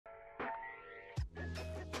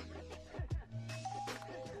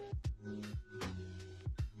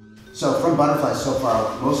So from butterfly so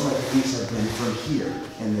far, most of my techniques have been from here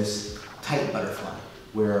in this tight butterfly,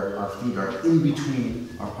 where our feet are in between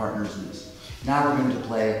our partner's knees. Now we're going to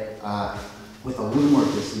play with a little more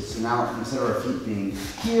distance. So now instead of our feet being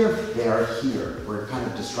here, they are here. We're kind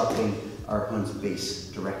of disrupting our opponent's base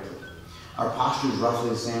directly. Our posture is roughly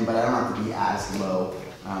the same, but I don't have to be as low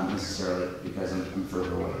necessarily because I'm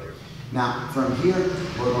further away. Now from here,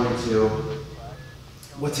 we're going to,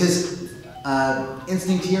 what's his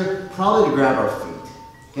instinct here? Probably to grab our feet,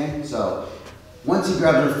 okay? So once he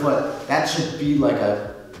grabs our foot, that should be like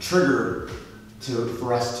a trigger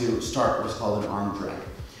for us to start what's called an arm drag.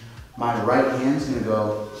 My right hand's gonna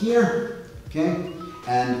go here, okay?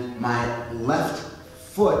 And my left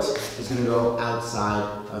foot is gonna go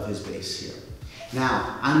outside of his base here.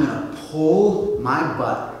 Now, I'm gonna pull my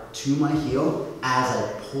butt to my heel as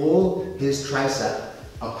I pull his tricep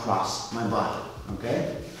across my body,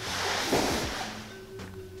 okay?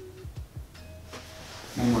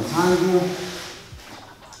 One more time here.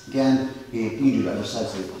 Again, you can do the other side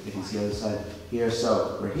so you can see the other side here.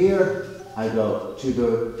 So we're here, I go to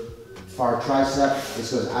the far tricep,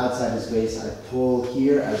 this goes outside his base, I pull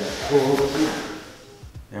here as I pull here.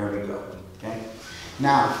 There we go, okay?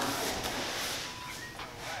 Now,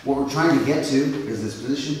 what we're trying to get to is this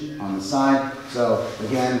position on the side. So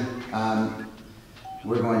again,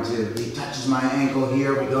 we're going to, he touches my ankle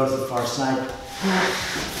here, we go to the far side,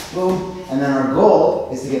 boom, and then our goal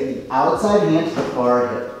is to get the outside hand to the far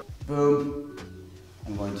hip. Boom,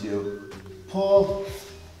 I'm going to pull,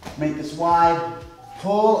 make this wide,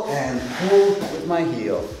 pull and pull with my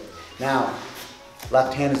heel. Now,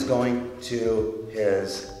 left hand is going to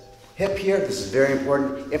his hip here. This is very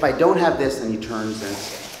important. If I don't have this, then he turns and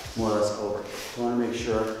it's more or less over. So I want to make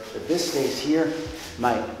sure that this stays here.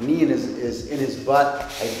 My knee is in his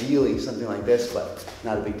butt, ideally something like this, but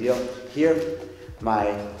not a big deal. Here, my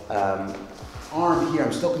arm here,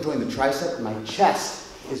 I'm still controlling the tricep. My chest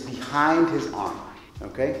is behind his arm,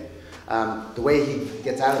 okay? The way he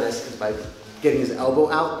gets out of this is by getting his elbow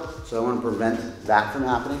out, so I want to prevent that from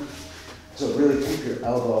happening. So really keep your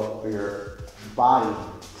elbow or your body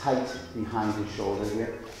tight behind his shoulder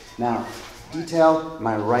here. Now, detail,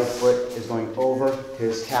 my right foot is going over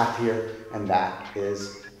his calf here, and that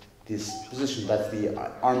is this position. That's the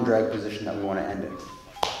arm drag position that we want to end in.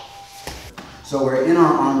 So we're in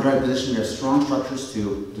our arm drag position. We have strong structures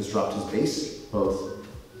to disrupt his base, both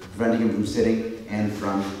preventing him from sitting and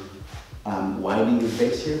from widening his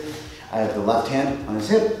base here. I have the left hand on his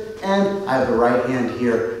hip, and I have the right hand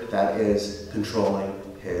here that is controlling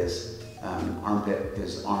his armpit,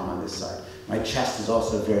 his arm on this side. My chest is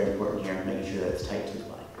also very important here, making sure that it's tight to his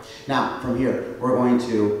body. Now, from here, we're going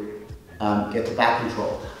to get to back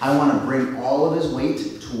control. I want to bring all of his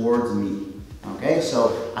weight towards me, okay?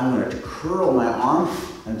 So I'm going to curl my arm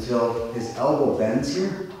until his elbow bends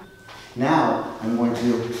here. Now, I'm going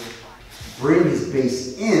to bring his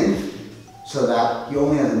base in so that he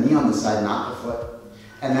only has a knee on the side, not the foot.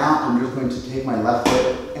 And now I'm just going to take my left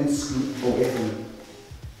foot and scoot away from me.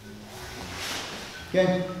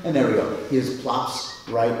 Okay, and there we go. He just plops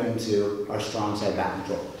right into our strong side back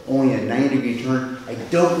control. Only a 90-degree turn. I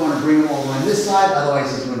don't want to bring him over on this side, otherwise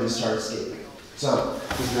he's going to start escaping. So,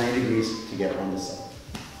 just 90 degrees to get on this side.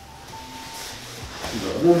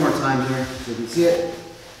 One more time here so you can see it.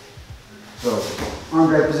 So, arm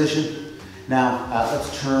drag position. Now,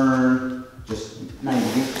 let's turn just 90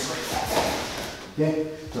 degrees. Okay,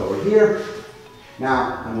 so we're here.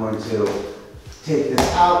 Now, I'm going to take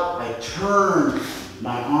this out. I turn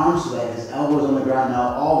my arm so that his elbow is on the ground.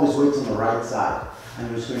 Now, all of his weight's on the right side.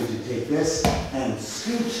 I'm just going to take this and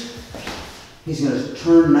scoot. He's going to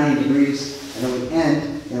turn 90 degrees, and then we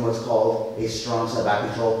end in what's called a strong side back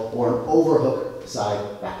control or an overhook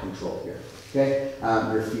side back control here. Okay,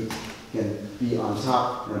 your feet can be on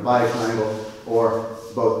top in a body triangle or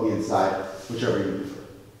both be inside, whichever you prefer.